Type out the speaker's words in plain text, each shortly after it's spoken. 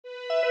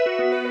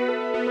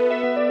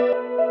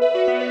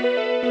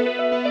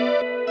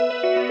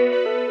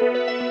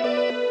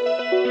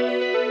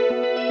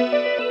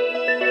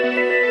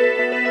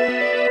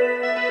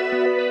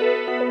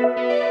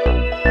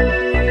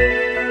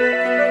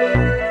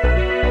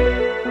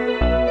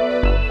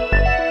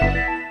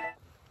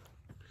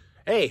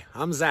Hey,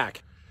 I'm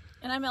Zach.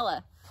 And I'm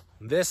Ella.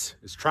 This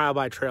is Trial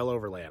by Trail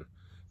Overland.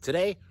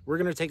 Today, we're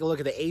going to take a look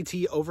at the AT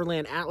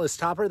Overland Atlas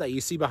topper that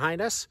you see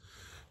behind us,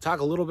 talk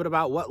a little bit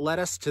about what led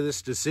us to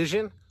this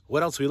decision,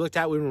 what else we looked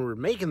at when we were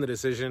making the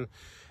decision,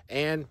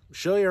 and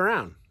show you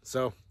around.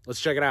 So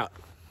let's check it out.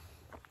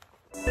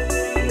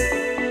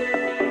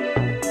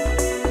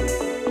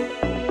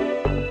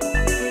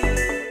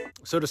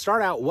 So to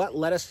start out, what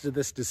led us to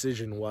this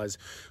decision was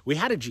we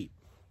had a Jeep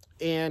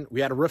and we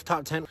had a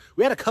rooftop tent.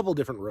 We had a couple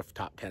different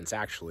rooftop tents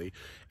actually,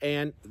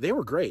 and they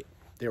were great.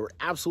 They were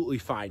absolutely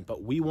fine,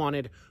 but we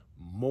wanted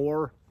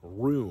more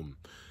room.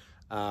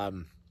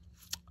 With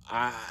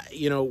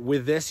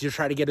this, you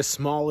try to get as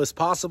small as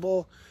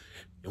possible,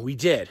 and we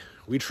did.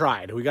 We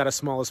tried. We got as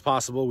small as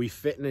possible. We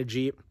fit in a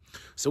Jeep.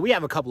 So we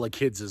have a couple of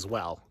kids as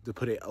well, to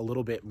put it a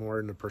little bit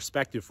more into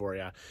perspective for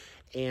you.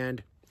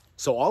 And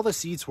so all the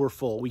seats were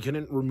full. We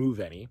couldn't remove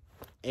any.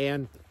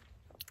 And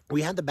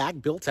we had the back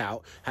built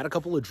out, had a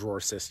couple of drawer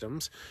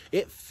systems.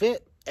 It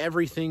fit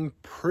everything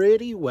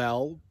pretty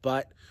well,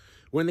 but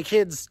when the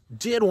kids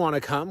did want to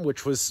come,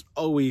 which was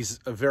always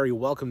a very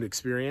welcomed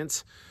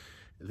experience,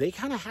 they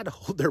kind of had to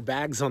hold their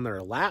bags on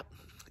their lap,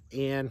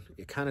 and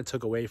it kind of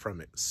took away from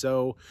it.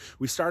 So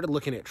we started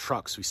looking at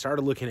trucks. We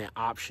started looking at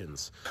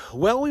options.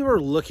 While we were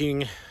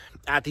looking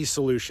at these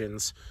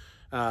solutions,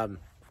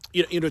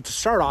 to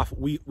start off,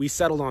 we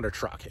settled on a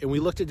truck, and we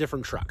looked at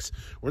different trucks.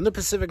 We're in the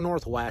Pacific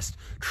Northwest.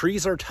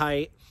 Trees are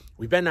tight.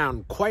 We've been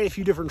down quite a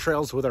few different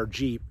trails with our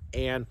Jeep,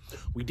 and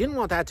we didn't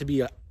want that to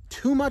be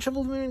too much of a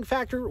limiting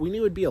factor. We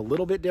knew it'd be a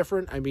little bit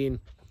different. I mean,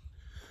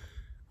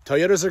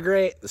 Toyotas are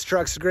great. This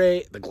truck's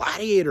great. The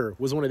Gladiator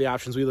was one of the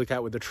options we looked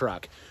at with the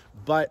truck,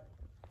 but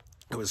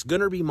it was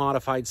going to be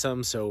modified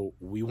some, so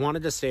we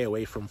wanted to stay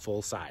away from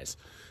full size.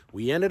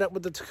 We ended up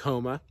with the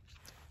Tacoma.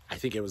 I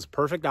think it was a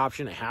perfect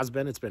option. It has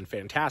been. It's been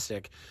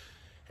fantastic.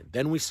 And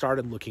then we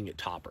started looking at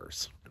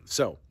toppers.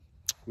 So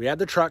we had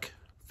the truck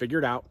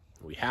figured out.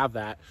 We have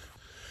that.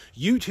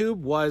 YouTube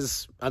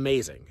was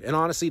amazing. And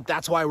honestly,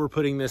 that's why we're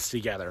putting this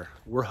together.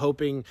 We're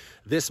hoping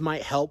this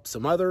might help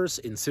some others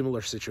in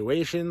similar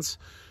situations.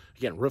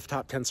 Again,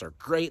 rooftop tents are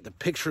great. The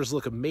pictures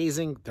look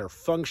amazing. Their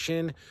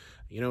function,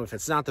 if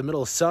it's not the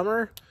middle of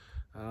summer,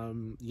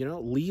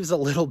 leaves a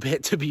little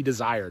bit to be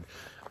desired.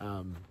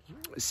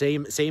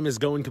 Same as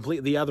going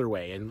completely the other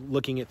way and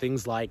looking at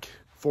things like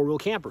four-wheel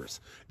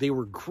campers. They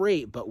were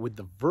great, but with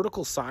the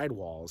vertical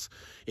sidewalls,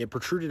 it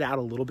protruded out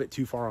a little bit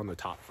too far on the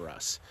top for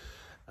us.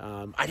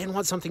 I didn't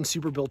want something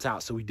super built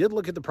out, so we did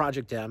look at the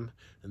Project M,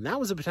 and that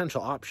was a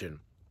potential option.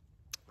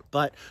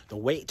 But the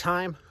wait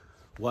time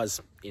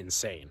was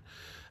insane.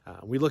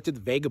 We looked at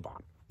the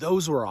Vagabond.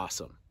 Those were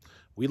awesome.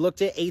 We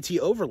looked at AT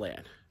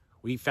Overland.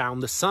 We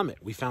found the Summit.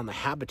 We found the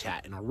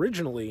Habitat. And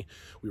originally,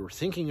 we were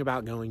thinking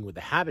about going with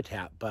the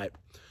Habitat, but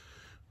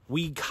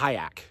we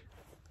kayak.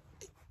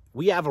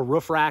 We have a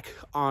roof rack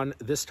on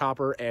this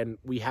topper, and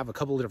we have a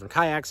couple of different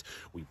kayaks.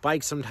 We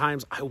bike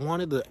sometimes. I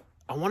wanted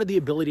the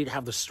ability to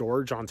have the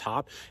storage on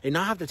top and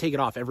not have to take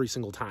it off every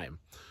single time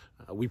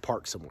we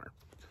park somewhere.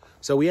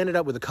 So we ended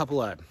up with a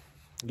couple of,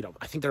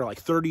 I think they're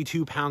like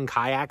 32-pound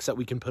kayaks that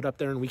we can put up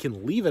there, and we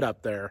can leave it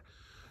up there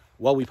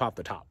while we pop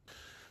the top.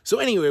 So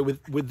anyway,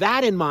 with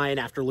that in mind,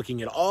 after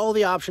looking at all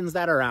the options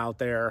that are out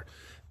there,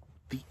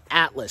 the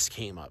Atlas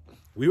came up.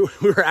 We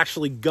were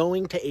actually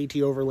going to AT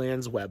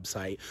Overland's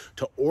website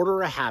to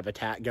order a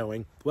Habitat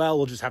going, well,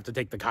 we'll just have to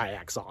take the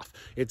kayaks off.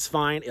 It's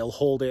fine. It'll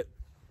hold it.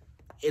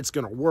 It's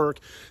going to work.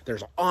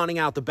 There's an awning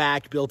out the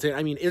back built in.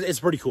 I mean,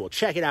 it's pretty cool.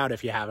 Check it out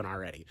if you haven't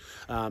already.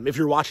 If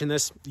you're watching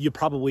this, you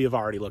probably have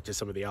already looked at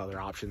some of the other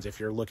options if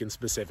you're looking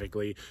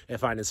specifically and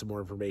finding some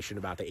more information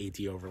about the AT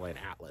Overland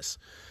Atlas.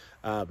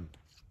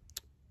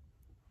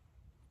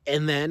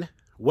 And then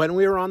when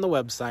we were on the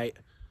website,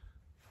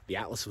 the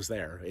Atlas was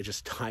there. It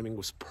just, timing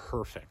was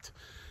perfect.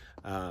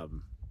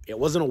 It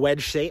wasn't a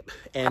wedge shape,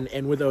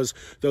 and with those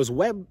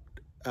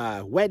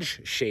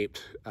wedge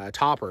shaped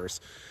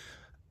toppers,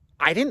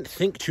 I didn't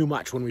think too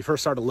much when we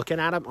first started looking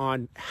at them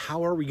on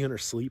how are we going to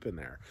sleep in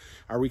there?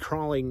 Are we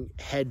crawling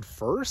head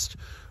first?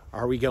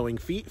 Are we going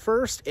feet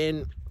first?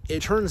 And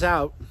it turns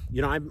out,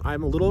 I'm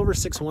a little over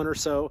 6'1" or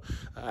so.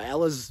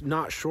 Ella's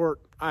not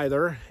short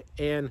either,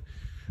 and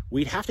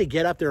we'd have to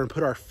get up there and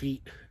put our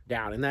feet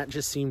down, and that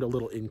just seemed a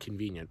little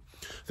inconvenient.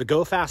 The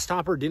Go Fast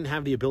topper didn't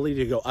have the ability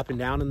to go up and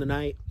down in the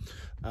night,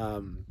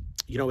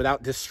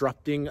 without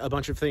disrupting a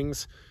bunch of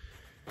things.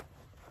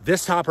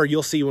 This topper,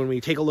 you'll see when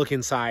we take a look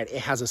inside,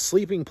 it has a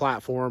sleeping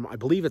platform. I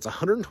believe it's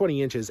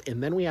 120 inches,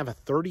 and then we have a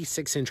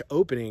 36-inch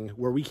opening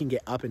where we can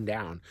get up and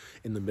down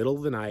in the middle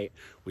of the night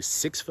with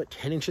 6 foot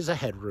 10 inches of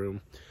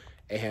headroom,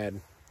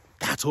 and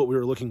that's what we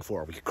were looking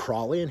for. We could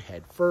crawl in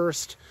head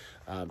first,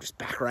 just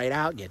back right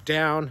out, get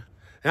down.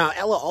 Now,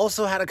 Ella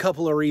also had a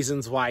couple of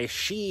reasons why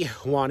she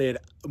wanted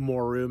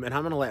more room, and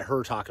I'm going to let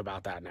her talk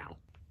about that now.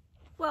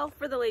 Well,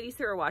 for the ladies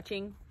who are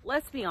watching,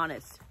 let's be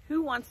honest.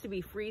 Who wants to be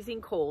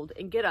freezing cold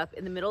and get up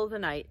in the middle of the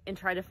night and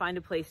try to find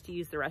a place to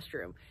use the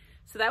restroom?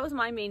 So that was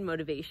my main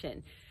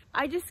motivation.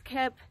 I just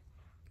kept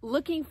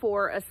looking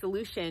for a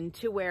solution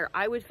to where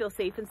I would feel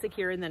safe and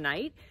secure in the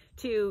night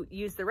to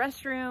use the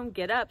restroom,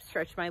 get up,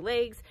 stretch my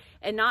legs,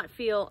 and not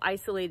feel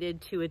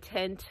isolated to a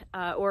tent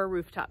or a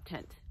rooftop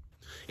tent.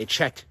 It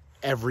checked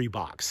every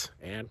box,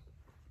 and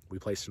we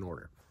placed an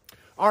order.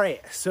 All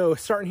right, so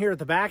starting here at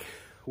the back,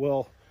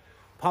 we'll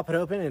pop it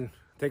open and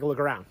take a look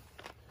around.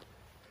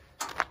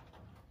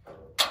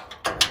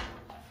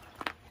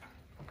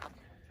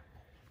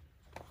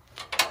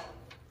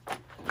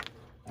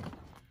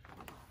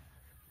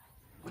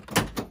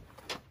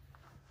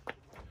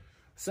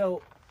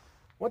 So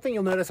one thing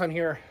you'll notice on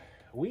here,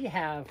 we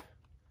have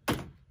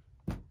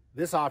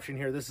this option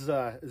here. This is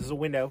a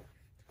window,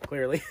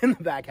 clearly, in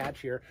the back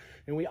hatch here.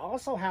 And we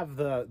also have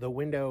the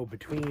window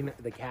between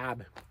the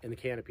cab and the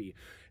canopy.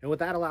 And what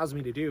that allows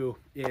me to do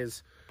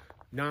is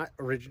not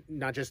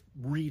just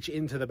reach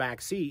into the back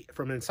seat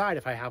from inside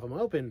if I have them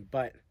open,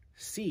 but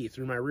see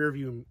through my rear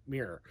view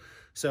mirror.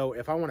 So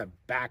if I want to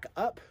back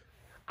up,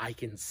 I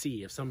can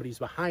see. If somebody's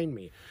behind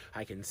me,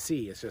 I can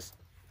see. It's just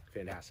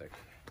fantastic.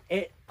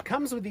 It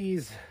comes with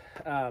these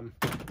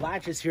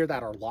latches here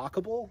that are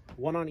lockable,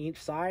 one on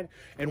each side.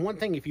 And one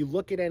thing, if you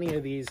look at any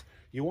of these,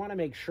 you want to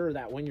make sure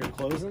that when you're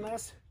closing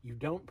this, you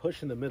don't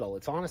push in the middle.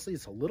 It's honestly,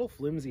 it's a little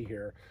flimsy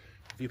here.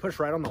 If you push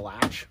right on the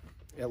latch,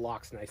 it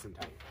locks nice and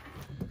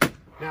tight.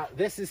 Now,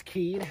 this is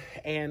keyed,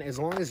 and as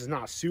long as it's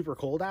not super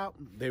cold out,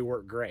 they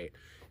work great.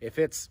 If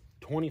it's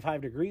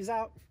 25 degrees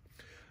out,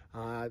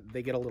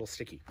 they get a little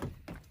sticky.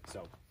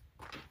 So,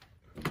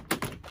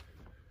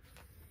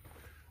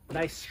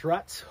 nice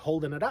struts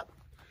holding it up.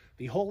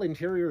 The whole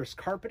interior is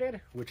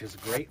carpeted, which is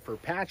great for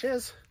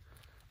patches.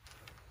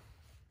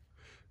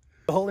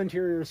 The whole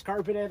interior is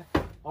carpeted,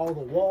 all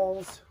the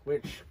walls,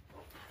 which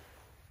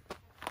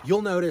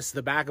you'll notice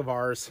the back of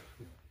ours,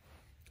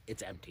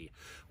 it's empty.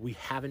 We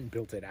haven't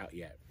built it out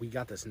yet. We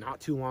got this not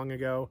too long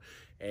ago,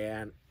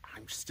 and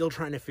I'm still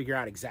trying to figure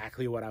out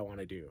exactly what I want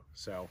to do.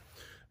 So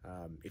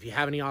if you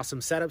have any awesome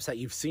setups that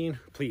you've seen,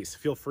 please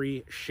feel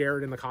free, share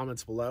it in the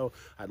comments below.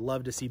 I'd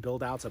love to see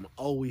build outs. I'm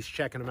always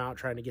checking them out,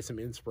 trying to get some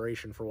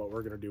inspiration for what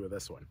we're going to do with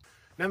this one.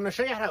 Now I'm going to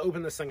show you how to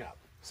open this thing up.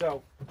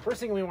 So first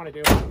thing we want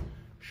to do,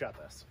 shut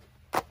this.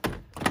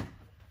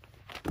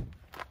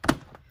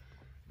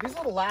 These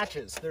little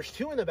latches, there's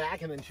two in the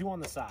back and then two on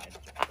the side.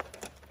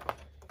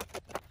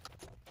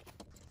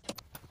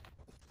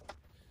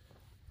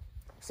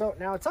 So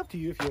now it's up to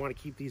you if you want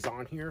to keep these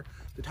on here.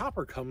 The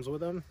topper comes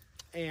with them,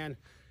 and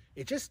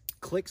it just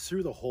clicks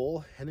through the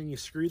hole, and then you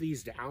screw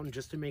these down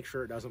just to make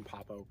sure it doesn't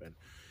pop open.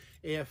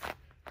 If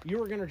you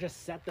were going to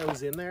just set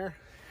those in there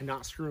and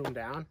not screw them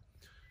down,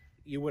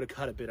 you would have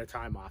cut a bit of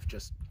time off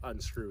just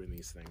unscrewing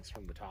these things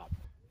from the top.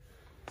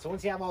 So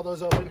once you have all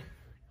those open,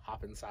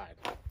 hop inside.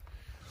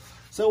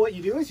 So what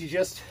you do is you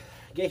just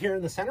get here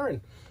in the center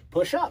and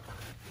push up.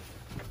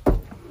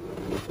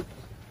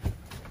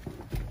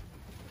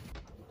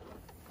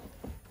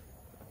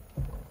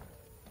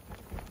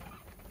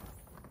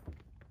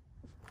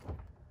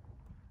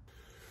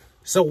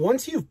 So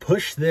once you've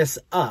pushed this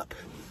up,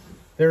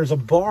 there's a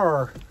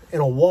bar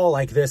and a wall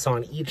like this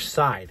on each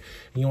side.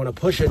 And you want to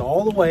push it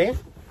all the way.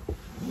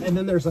 And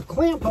then there's a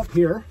clamp up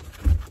here.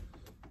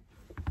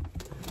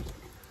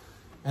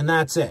 And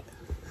that's it.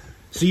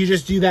 So you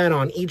just do that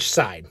on each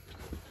side.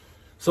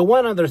 So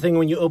one other thing,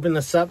 when you open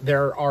this up,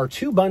 there are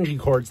two bungee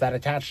cords that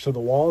attach to the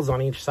walls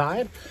on each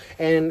side.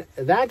 And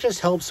that just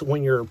helps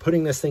when you're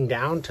putting this thing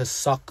down to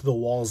suck the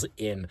walls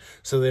in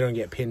so they don't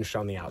get pinched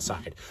on the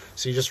outside.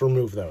 So you just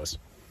remove those.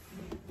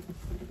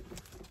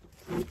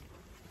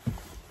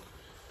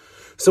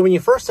 So when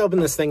you first open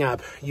this thing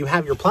up, you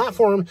have your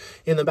platform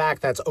in the back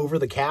that's over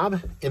the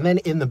cab, and then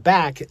in the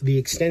back, the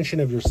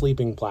extension of your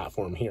sleeping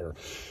platform here.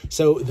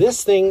 So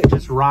this thing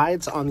just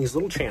rides on these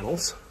little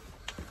channels.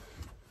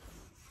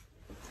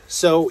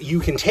 So you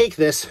can take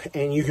this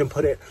and you can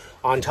put it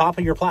on top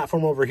of your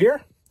platform over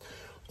here,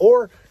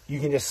 or you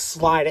can just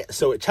slide it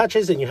so it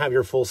touches and you have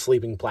your full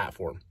sleeping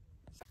platform.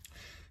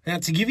 Now,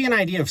 to give you an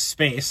idea of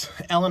space,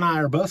 Elle and I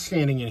are both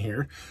standing in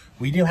here.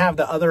 We do have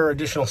the other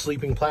additional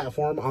sleeping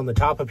platform on the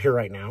top up here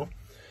right now.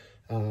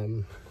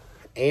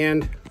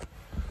 And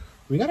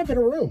we got a bit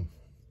of room.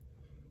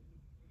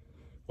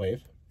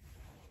 Wave.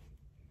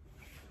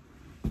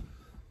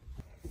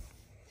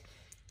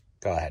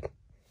 Go ahead.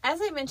 As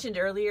I mentioned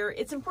earlier,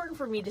 it's important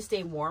for me to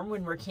stay warm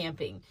when we're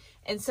camping.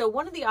 And so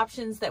one of the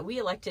options that we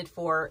elected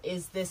for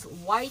is this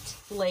white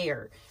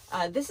layer.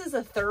 This is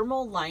a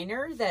thermal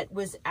liner that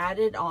was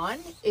added on.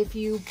 If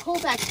you pull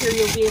back here,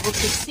 you'll be able to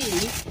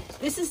see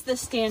this is the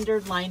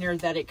standard liner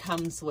that it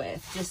comes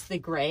with, just the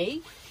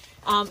gray.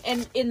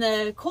 And in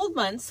the cold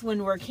months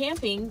when we're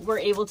camping, we're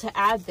able to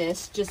add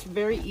this just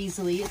very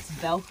easily. It's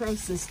Velcro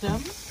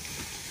system.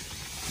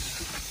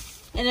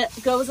 And it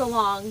goes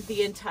along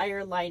the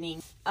entire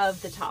lining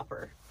of the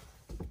topper.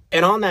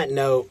 And on that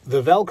note,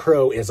 the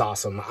Velcro is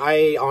awesome.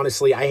 I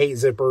hate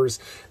zippers.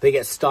 They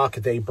get stuck,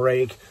 they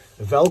break.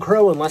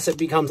 Velcro, unless it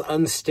becomes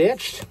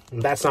unstitched,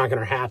 that's not going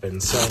to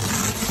happen. So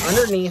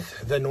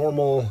underneath the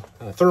normal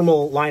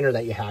thermal liner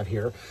that you have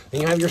here,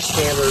 then you have your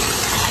standard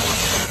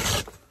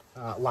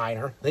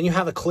liner. Then you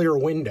have a clear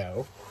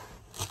window.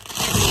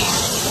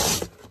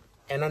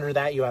 And under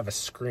that, you have a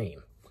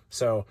screen.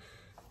 So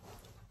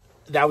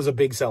that was a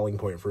big selling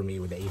point for me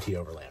with the AT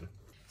Overland.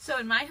 So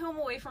in my home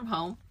away from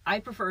home, I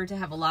prefer to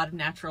have a lot of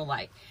natural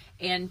light.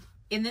 And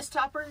in this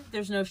topper,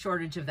 there's no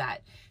shortage of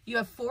that. You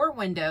have 4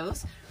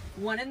 windows,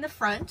 1 in the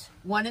front,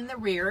 1 in the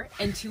rear,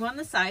 and 2 on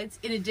the sides,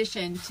 in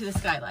addition to the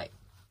skylight.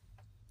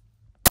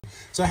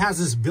 So it has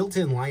this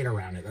built-in light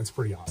around it. That's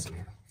pretty awesome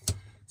here.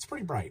 It's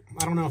pretty bright.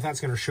 I don't know if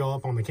that's going to show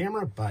up on the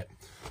camera, but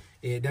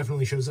it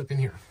definitely shows up in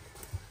here.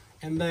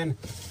 And then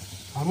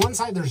on one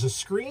side, there's a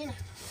screen.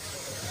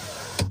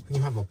 And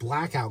you have a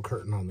blackout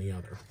curtain on the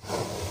other.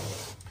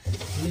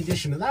 In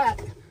addition to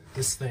that,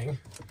 this thing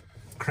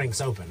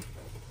cranks open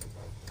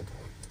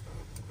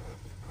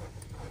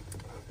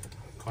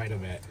quite a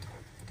bit.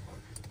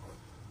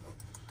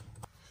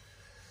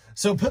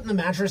 So putting the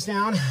mattress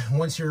down,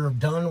 once you're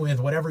done with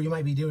whatever you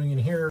might be doing in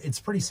here, it's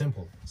pretty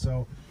simple.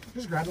 So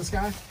just grab this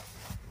guy.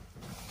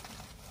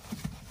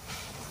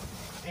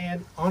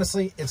 And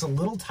honestly, it's a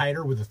little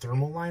tighter with the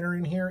thermal liner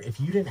in here. If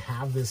you didn't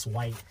have this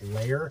white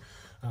layer,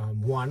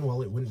 one,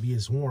 well, it wouldn't be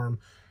as warm,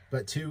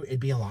 but 2, it'd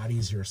be a lot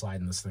easier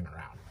sliding this thing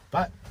around.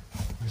 But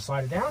you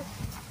slide it down,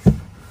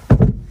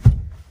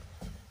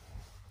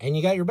 and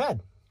you got your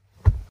bed.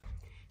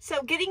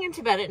 So getting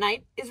into bed at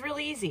night is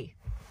really easy.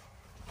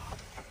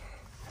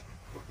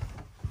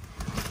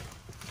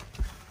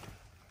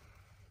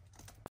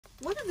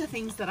 One of the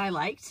things that I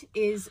liked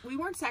is we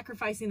weren't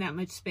sacrificing that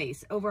much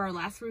space. Over our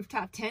last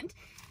rooftop tent,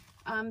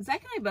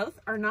 Zach and I both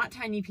are not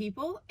tiny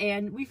people,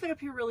 and we fit up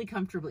here really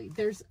comfortably.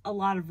 There's a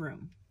lot of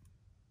room.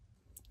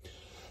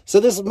 So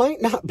this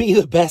might not be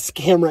the best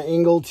camera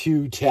angle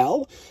to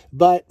tell,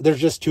 but there's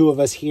just 2 of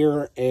us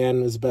here,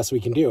 and it's the best we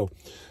can do.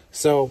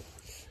 So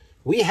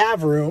we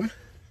have room.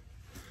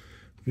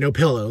 No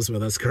pillows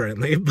with us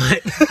currently, but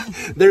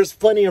there's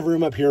plenty of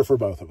room up here for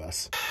both of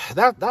us.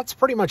 That's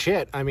pretty much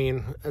it. I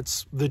mean,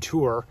 it's the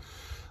tour.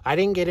 I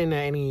didn't get into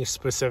any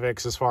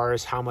specifics as far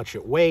as how much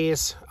it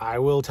weighs. I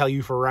will tell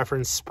you for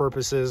reference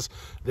purposes,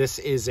 this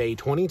is a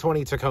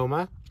 2020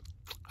 Tacoma.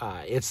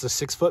 It's the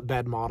 6-foot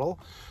bed model.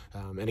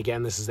 And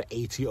again, this is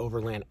the AT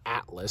Overland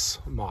Atlas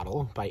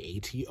model by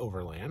AT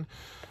Overland,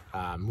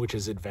 which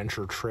is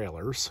Adventure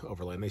Trailers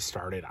Overland. They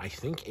started, I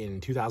think,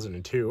 in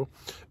 2002,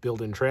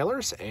 building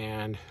trailers,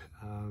 and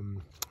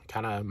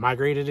kind of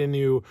migrated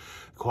into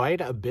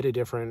quite a bit of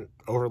different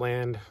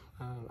Overland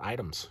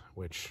items,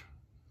 which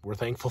we're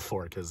thankful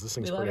for because this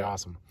thing's pretty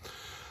awesome.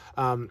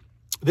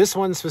 This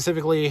one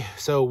specifically,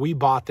 so we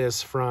bought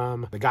this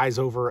from the guys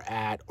over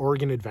at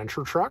Oregon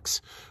Adventure Trucks.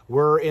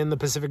 We're in the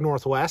Pacific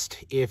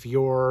Northwest. If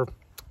you're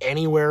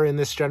anywhere in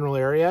this general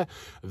area,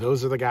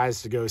 those are the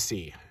guys to go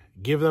see.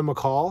 Give them a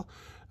call.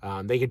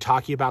 They could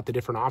talk to you about the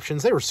different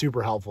options. They were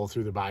super helpful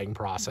through the buying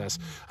process.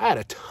 I had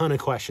a ton of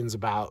questions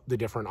about the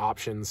different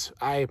options.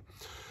 I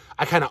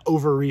kind of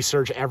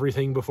over-research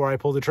everything before I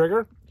pull the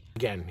trigger.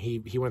 Again,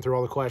 he went through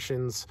all the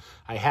questions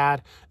I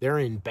had. They're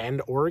in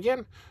Bend,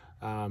 Oregon.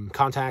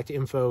 Contact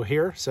info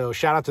here. So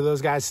shout out to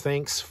those guys.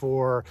 Thanks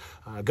for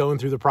going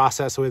through the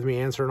process with me,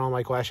 answering all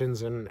my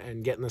questions,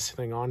 and getting this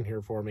thing on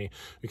here for me.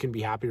 We can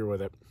be happier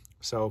with it.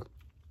 So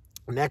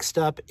next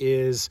up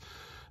is,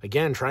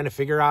 again, trying to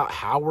figure out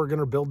how we're going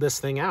to build this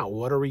thing out.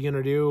 What are we going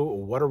to do?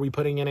 What are we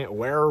putting in it?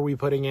 Where are we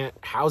putting it?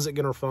 How's it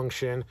going to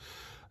function?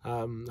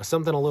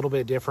 Something a little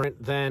bit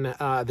different than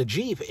the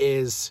Jeep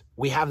is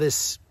we have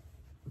this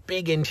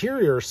big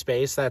interior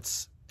space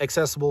that's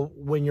accessible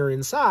when you're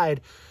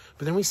inside,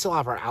 but then we still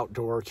have our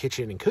outdoor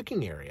kitchen and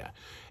cooking area.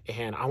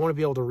 And I want to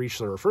be able to reach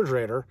the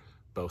refrigerator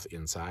both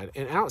inside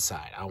and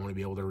outside. I want to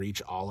be able to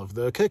reach all of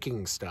the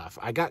cooking stuff.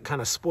 I got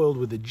kind of spoiled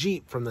with the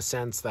Jeep from the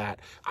sense that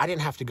I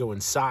didn't have to go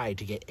inside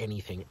to get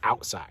anything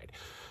outside.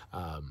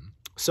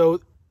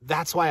 So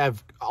that's why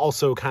I've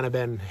also kind of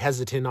been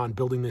hesitant on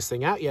building this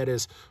thing out yet,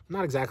 is I'm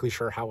not exactly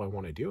sure how I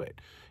want to do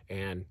it.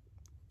 And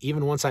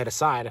even once I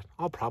decide,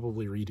 I'll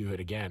probably redo it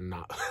again,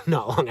 not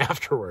long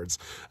afterwards,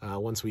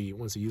 once we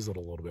use it a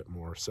little bit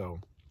more.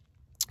 So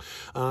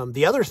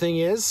the other thing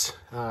is,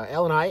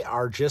 Elle and I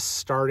are just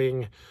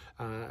starting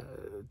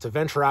to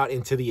venture out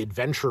into the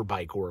adventure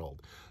bike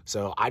world.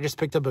 So I just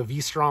picked up a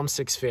V-Strom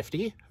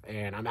 650,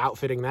 and I'm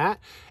outfitting that,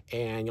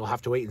 and you'll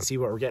have to wait and see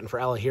what we're getting for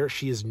Ella here.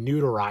 She is new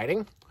to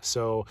riding,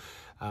 so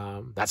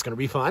that's going to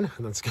be fun.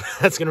 That's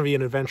going to be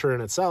an adventure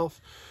in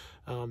itself.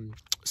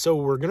 So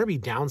we're going to be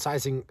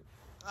downsizing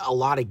a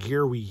lot of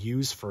gear we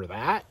use for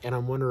that, and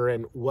I'm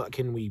wondering what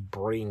can we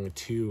bring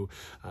to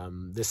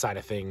this side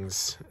of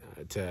things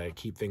to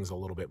keep things a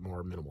little bit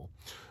more minimal.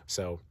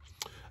 So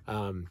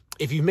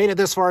if you've made it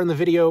this far in the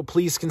video,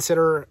 please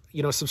consider,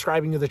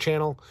 subscribing to the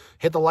channel.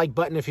 Hit the like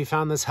button if you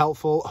found this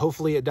helpful.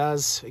 Hopefully it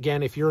does.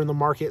 Again, if you're in the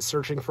market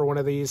searching for one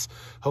of these,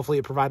 hopefully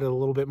it provided a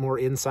little bit more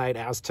insight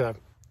as to,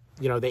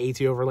 the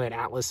AT Overland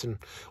Atlas and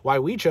why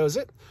we chose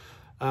it.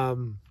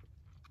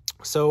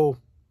 So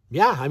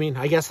yeah,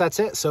 I guess that's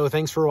it. So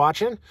thanks for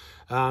watching.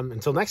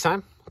 Until next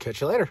time, catch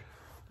you later.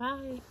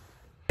 Bye.